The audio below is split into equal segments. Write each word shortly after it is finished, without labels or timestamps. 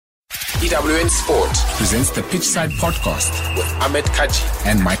EWN Sport presents the Pitchside Podcast with Ahmed Kaji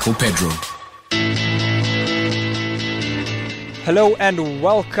and Michael Pedro. Hello and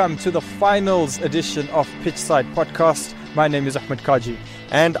welcome to the finals edition of Pitchside Podcast. My name is Ahmed Kaji.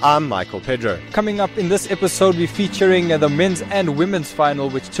 And I'm Michael Pedro. Coming up in this episode, we're featuring the men's and women's final,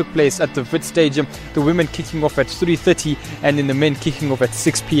 which took place at the Wits Stadium. The women kicking off at 3:30 and in the men kicking off at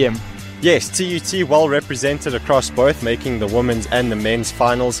 6 p.m. Yes, TUT well represented across both, making the women's and the men's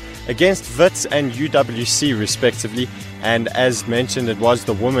finals against Wits and UWC respectively. And as mentioned, it was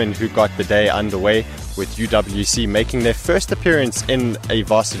the women who got the day underway, with UWC making their first appearance in a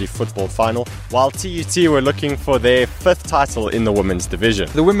varsity football final, while TUT were looking for their fifth title in the women's division.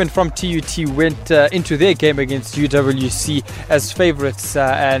 The women from TUT went into their game against UWC as favourites,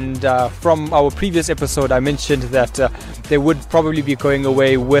 and from our previous episode I mentioned that they would probably be going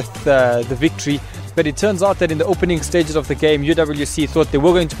away with the victory. But it turns out that in the opening stages of the game, UWC thought they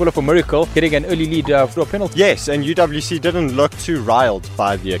were going to pull off a miracle, getting an early lead through a penalty. Yes, and UWC didn't look too riled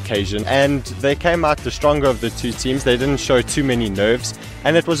by the occasion, and they came out the stronger of the two teams. They didn't show too many nerves,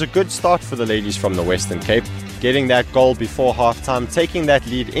 and it was a good start for the ladies from the Western Cape, getting that goal before halftime, taking that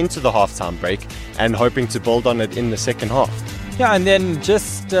lead into the halftime break, and hoping to build on it in the second half. Yeah, and then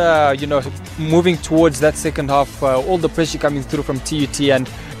just, moving towards that second half, all the pressure coming through from TUT, and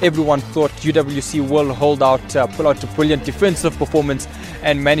everyone thought UWC will hold out, pull out a brilliant defensive performance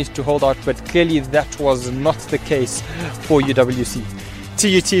and manage to hold out, but clearly that was not the case for UWC.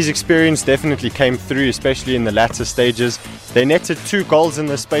 TUT's experience definitely came through, especially in the latter stages. They netted 2 goals in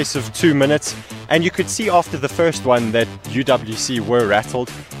the space of 2 minutes, and you could see after the first one that UWC were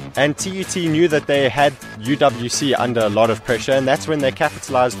rattled. And TUT knew that they had UWC under a lot of pressure, and that's when they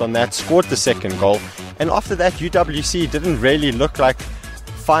capitalized on that, scored the second goal. And after that, UWC didn't really look like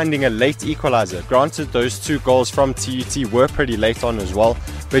finding a late equalizer. Granted, those 2 goals from TUT were pretty late on as well,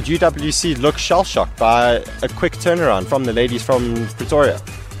 but UWC looked shell-shocked by a quick turnaround from the ladies from Pretoria.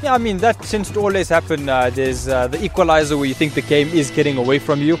 Yeah, I mean, that tends to always happen. There's the equalizer where you think the game is getting away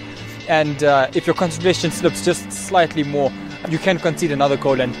from you, and if your concentration slips just slightly more, you can concede another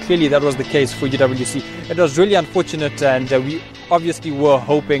goal, and clearly that was the case for UWC. It was really unfortunate, and we obviously were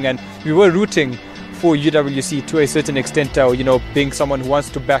hoping and we were rooting for UWC to a certain extent, being someone who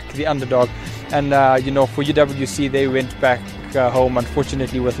wants to back the underdog. And, for UWC, they went back home,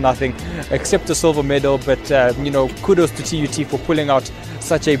 unfortunately, with nothing except a silver medal. But, kudos to TUT for pulling out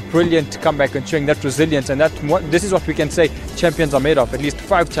such a brilliant comeback and showing that resilience. And this is what we can say champions are made of, at least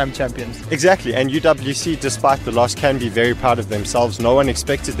 5-time champions. Exactly, and UWC, despite the loss, can be very proud of themselves. No one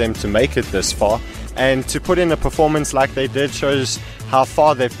expected them to make it this far. And to put in a performance like they did shows how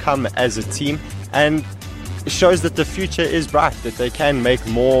far they've come as a team, and shows that the future is bright, that they can make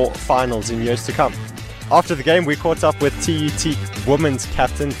more finals in years to come. After the game, we caught up with TUT women's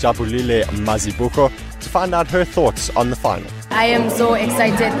captain Jabulile Mazibuko to find out her thoughts on the final. I am so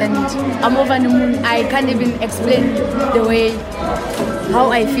excited and I'm over the moon. I can't even explain the way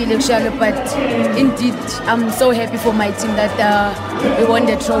how I feel actually, but indeed I'm so happy for my team that we won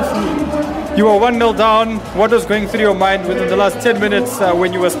the trophy. You were 1-0 down. What was going through your mind within the last 10 minutes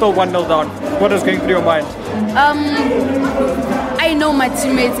when you were still 1-0 down? What was going through your mind? I know my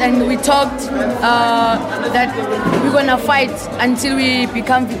teammates and we talked that we're going to fight until we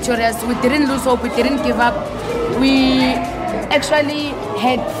become victorious. We didn't lose hope, we didn't give up. We actually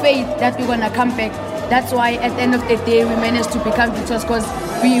had faith that we're going to come back. That's why at the end of the day we managed to become victorious, because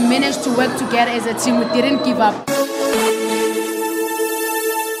we managed to work together as a team. We didn't give up.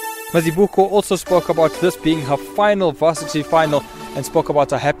 Mazibuko also spoke about this being her final varsity final and spoke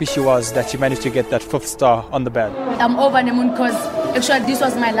about how happy she was that she managed to get that 5th star on the badge. I'm over the moon because actually this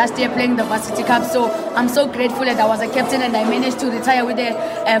was my last year playing the Varsity Cup, so I'm so grateful that I was a captain and I managed to retire with a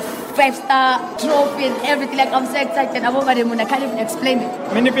 5-star trophy and everything. Like, I'm so excited. I'm over the moon. I can't even explain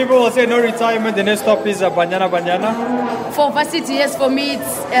it. Many people will say no retirement, the next stop is Banyana. For Varsity, yes, for me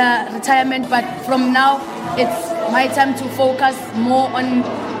it's retirement, but from now it's my time to focus more on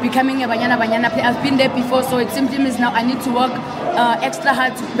becoming a Banyana player. I've been there before, so it simply means now I need to work extra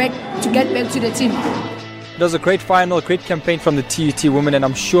hard to get back to the team. It was a great final, a great campaign from the TUT women, and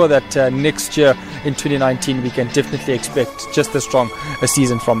I'm sure that next year in 2019 we can definitely expect just as strong a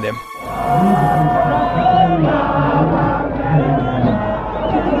season from them.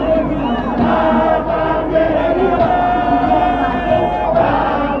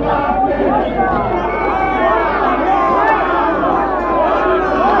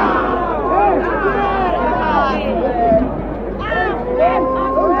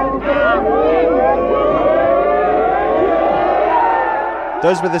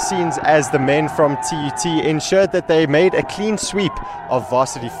 Those were the scenes as the men from TUT ensured that they made a clean sweep of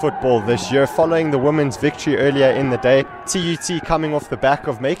varsity football this year following the women's victory earlier in the day. TUT coming off the back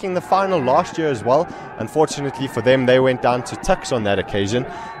of making the final last year as well. Unfortunately for them, they went down to Tuks on that occasion.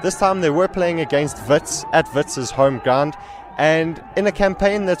 This time they were playing against Wits at Wits' home ground. And in a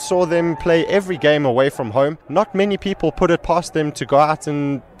campaign that saw them play every game away from home, not many people put it past them to go out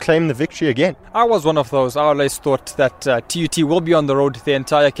and claim the victory again. I was one of those. I always thought that TUT will be on the road the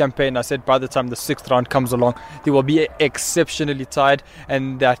entire campaign. I said by the time the 6th round comes along, they will be exceptionally tired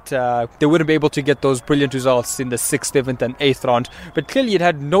and that they wouldn't be able to get those brilliant results in the 6th, 7th and 8th round. But clearly it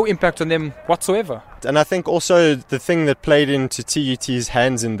had no impact on them whatsoever. And I think also the thing that played into TUT's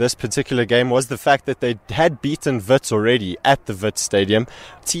hands in this particular game was the fact that they had beaten Wits already at the Wits Stadium.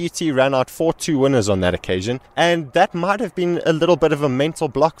 TUT ran out 4-2 winners on that occasion, and that might have been a little bit of a mental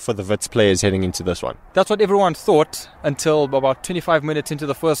block for the Wits players heading into this one. That's what everyone thought until about 25 minutes into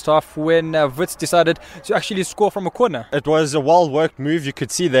the first half when Wits decided to actually score from a corner. It was a well-worked move. You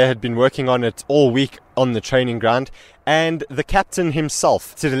could see they had been working on it all week on the training ground, and the captain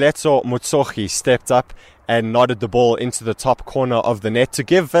himself, Tsireletso Motsogi, stepped up and nodded the ball into the top corner of the net to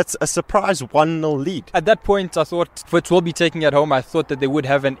give Wits a surprise 1-0 lead. At that point, I thought Wits will be taking it home. I thought that they would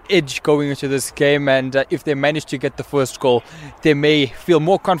have an edge going into this game, and if they manage to get the first goal, they may feel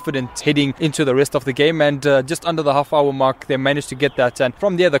more confident heading into the rest of the game. And just under the half-hour mark, they managed to get that. And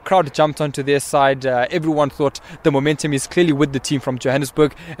from there, the crowd jumped onto their side. Everyone thought the momentum is clearly with the team from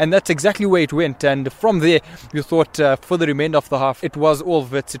Johannesburg, and that's exactly where it went. And from there, you thought for the remainder of the half, it was all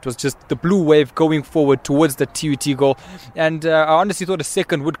Wits. It was just the blue wave going forward towards the TUT goal, and I honestly thought a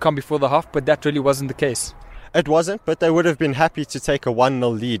second would come before the half, but that really wasn't the case. It wasn't, but they would have been happy to take a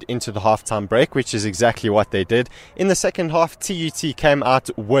 1-0 lead into the halftime break, which is exactly what they did. In the second half, TUT came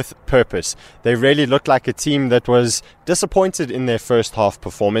out with purpose. They really looked like a team that was disappointed in their first half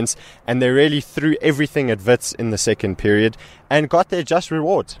performance, and they really threw everything at Wits in the second period and got their just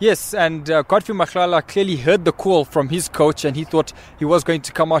reward. Yes, and Godfrey Makhlala clearly heard the call from his coach and he thought he was going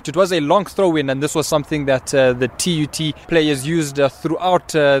to come out. It was a long throw-in, and this was something that the TUT players used throughout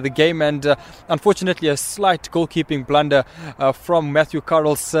the game, and unfortunately a slight goalkeeping blunder from Matthew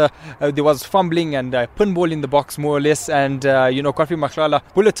Carroll's. There was fumbling and pinball in the box more or less, and Godfrey Makhlala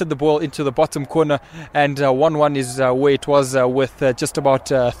bulleted the ball into the bottom corner, and 1-1 is where it was with just about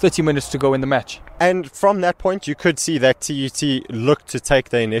 30 minutes to go in the match. And from that point, you could see that TUT looked to take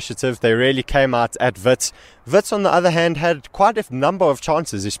the initiative. They really came out at Wits. Wits, on the other hand, had quite a number of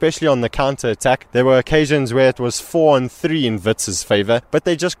chances, especially on the counter-attack. There were occasions where it was 4-3 in Wits' favour, but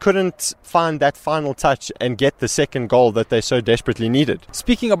they just couldn't find that final touch and get the second goal that they so desperately needed.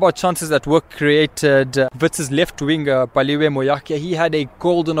 Speaking about chances that were created, Wits' left winger, Baliwe Moyake, he had a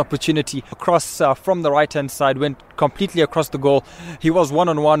golden opportunity across from the right-hand side, went completely across the goal. He was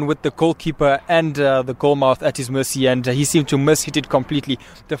one-on-one with the goalkeeper and the goalmouth at his mercy, and he seemed to miss-hit it completely.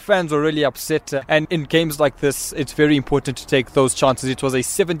 The fans were really upset, and in games like this, it's very important to take those chances. It was a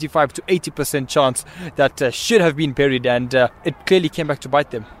 75 to 80% chance that should have been buried, and it clearly came back to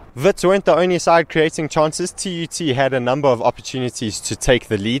bite them. Wits weren't the only side creating chances. TUT had a number of opportunities to take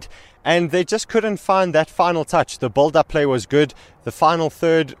the lead, and they just couldn't find that final touch. The build-up play was good, the final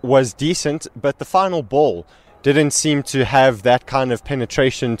third was decent, but the final ball didn't seem to have that kind of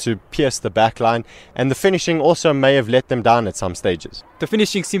penetration to pierce the back line, and the finishing also may have let them down at some stages. The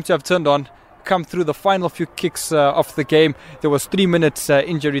finishing seemed to have turned on, come through the final few kicks of the game. There was 3 minutes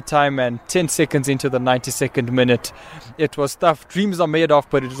injury time and 10 seconds into the 92nd minute. It was stuff dreams are made of,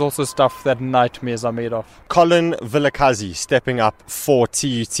 but it was also stuff that nightmares are made of. Colin Vilakazi stepping up for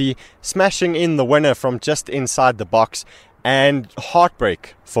TUT, smashing in the winner from just inside the box, and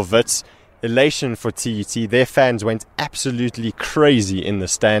heartbreak for Wits. Elation for TUT. Their fans went absolutely crazy in the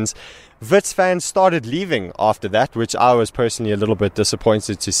stands. Wits fans started leaving after that, which I was personally a little bit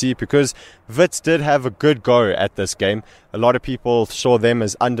disappointed to see, because Wits did have a good go at this game. A lot of people saw them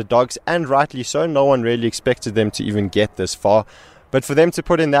as underdogs, and rightly so. No one really expected them to even get this far. But for them to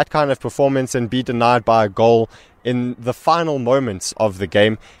put in that kind of performance and be denied by a goal in the final moments of the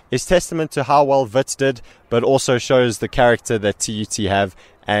game is testament to how well Wits did, but also shows the character that TUT have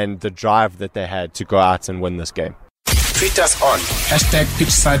and the drive that they had to go out and win this game. Tweet us on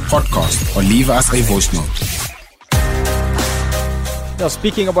 #Pitchside Podcast or leave us a voice note. Now,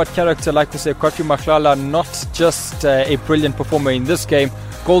 speaking about character, like we say, Godfrey Makhlala, not just a brilliant performer in this game,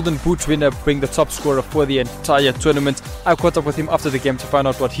 Golden Boot winner, being the top scorer for the entire tournament. I caught up with him after the game to find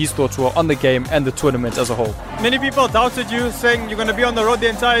out what his thoughts were on the game and the tournament as a whole. Many people doubted you, saying you're going to be on the road the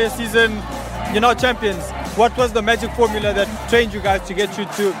entire season. You're not champions. What was the magic formula that trained you guys to get you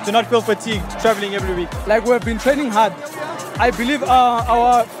to not feel fatigued traveling every week? Like, we've been training hard. I believe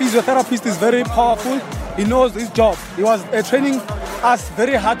our physiotherapist is very powerful. He knows his job. He was training us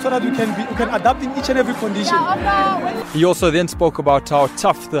very hard so that we can adapt in each and every condition. He also then spoke about how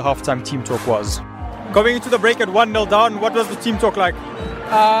tough the halftime team talk was. Going into the break at 1-0 down, what was the team talk like?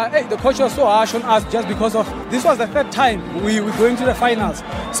 The coach was so harsh on us just because of this was the third time we were going to the finals.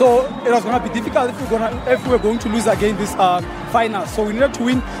 So it was going to be difficult if we were going to lose again this final. So we needed to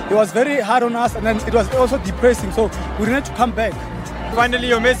win. It was very hard on us, and then it was also depressing. So we needed to come back. Finally,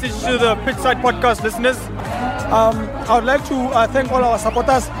 your message to the Pitchside Podcast listeners? I would like to thank all our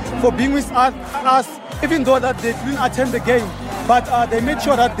supporters for being with us, even though that they didn't attend the game. But they made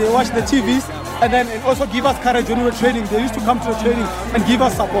sure that they watched the TVs and then also give us courage when we were training. They used to come to the training and give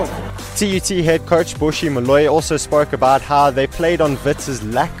us support. TUT head coach Boshi Moloi also spoke about how they played on Wits's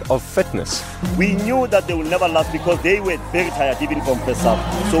lack of fitness. We knew that they would never last because they were very tired even from first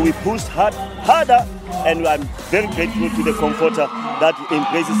half. So we pushed harder, and I'm very grateful to the comforter that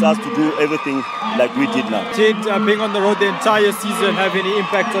embraces us to do everything like we did now. Did being on the road the entire season have any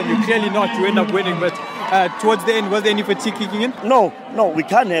impact on you? Clearly not, you end up winning, but towards the end, was there any fatigue kicking in? No, we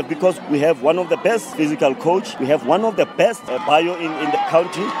can't have, because we have one of the best physical coach, we have one of the best bio in the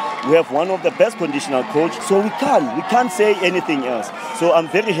country, we have one of the best conditional coach, so we can't say anything else. So I'm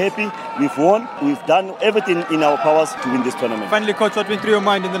very happy, we've won, we've done everything in our powers to win this tournament. Finally, coach, what went through your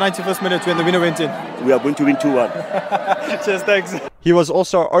mind in the 91st minute when the winner went in? We are going to win 2-1. Cheers, thanks. He was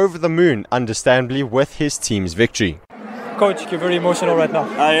also over the moon, understandably, with his team's victory. Coach, you're very emotional right now.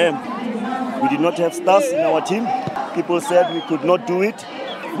 I am. We did not have stars in our team. People said we could not do it.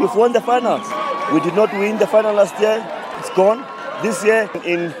 We've won the finals. We did not win the final last year. It's gone. This year,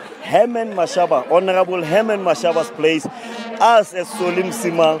 in Herman Mashaba, Honorable Herman Mashaba's place, us as Solim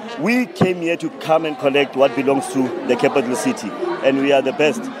Sima, we came here to come and collect what belongs to the capital city. And we are the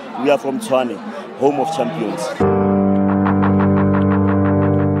best. We are from Tshwane, home of champions.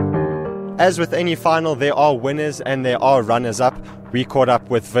 As with any final, there are winners and there are runners-up. We caught up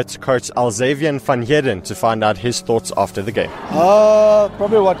with Wits coach Alzavian van Heerden to find out his thoughts after the game.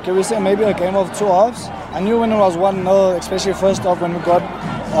 Probably what can we say? Maybe a game of two halves. I knew when it was 1-0, especially first half when we got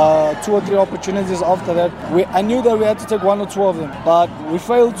 2 or 3 opportunities after that. I knew that we had to take 1 or 2 of them, but we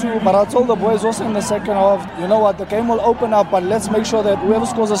failed to. But I told the boys also in the second half, you know what, the game will open up, but let's make sure that whoever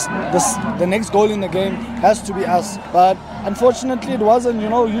scores the next goal in the game has to be us. But unfortunately, it wasn't.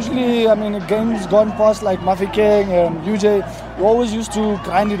 Usually, games gone past like Mafeking and UJ, we always used to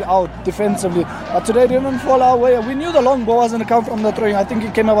grind it out defensively. But today, it didn't fall our way. We knew the long ball wasn't going to come from the throwing. I think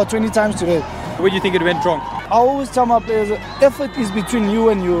it came about 20 times today. Where do you think it went wrong? I always tell my players, effort is between you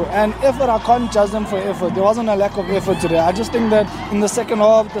and you. And effort, I can't judge them for effort. There wasn't a lack of effort today. I just think that in the second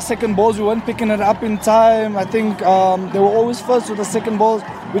half, the second balls, we weren't picking it up in time. I think they were always first with the second balls.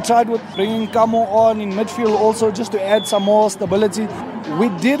 We tried with bringing Kamo on in midfield also just to add some more stability. We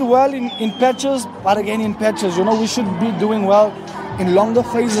did well in patches, but again in patches. We should be doing well in longer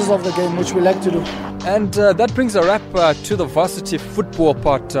phases of the game, which we like to do. And that brings a wrap to the varsity football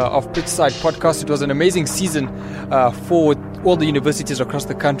part of Pitchside Podcast. It was an amazing season for all the universities across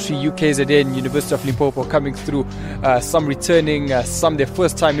the country. UKZN, University of Limpopo coming through, some returning, some their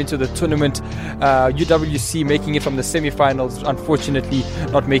first time into the tournament. UWC making it from the semi-finals, unfortunately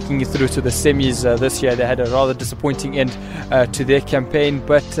not making it through to the semis this year. They had a rather disappointing end to their campaign,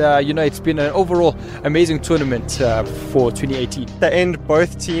 but it's been an overall amazing tournament for 2018. At the end,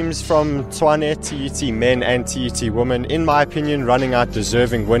 both teams from Tshwane, TUT men and TUT women, in my opinion, running out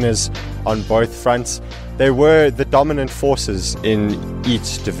deserving winners on both fronts. They were the dominant forces in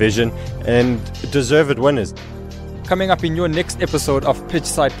each division and deserved winners. Coming up in your next episode of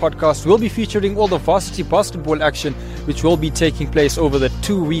Pitchside Podcast, we'll be featuring all the varsity basketball action which will be taking place over the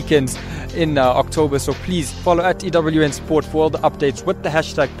 2 weekends in October. So please follow at EWN Sport for all the updates with the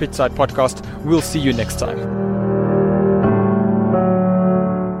hashtag Pitchside Podcast. We'll see you next time.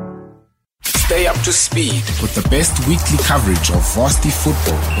 Stay up to speed with the best weekly coverage of varsity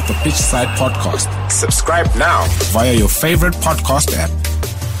football with the Pitchside Podcast. Subscribe now via your favorite podcast app.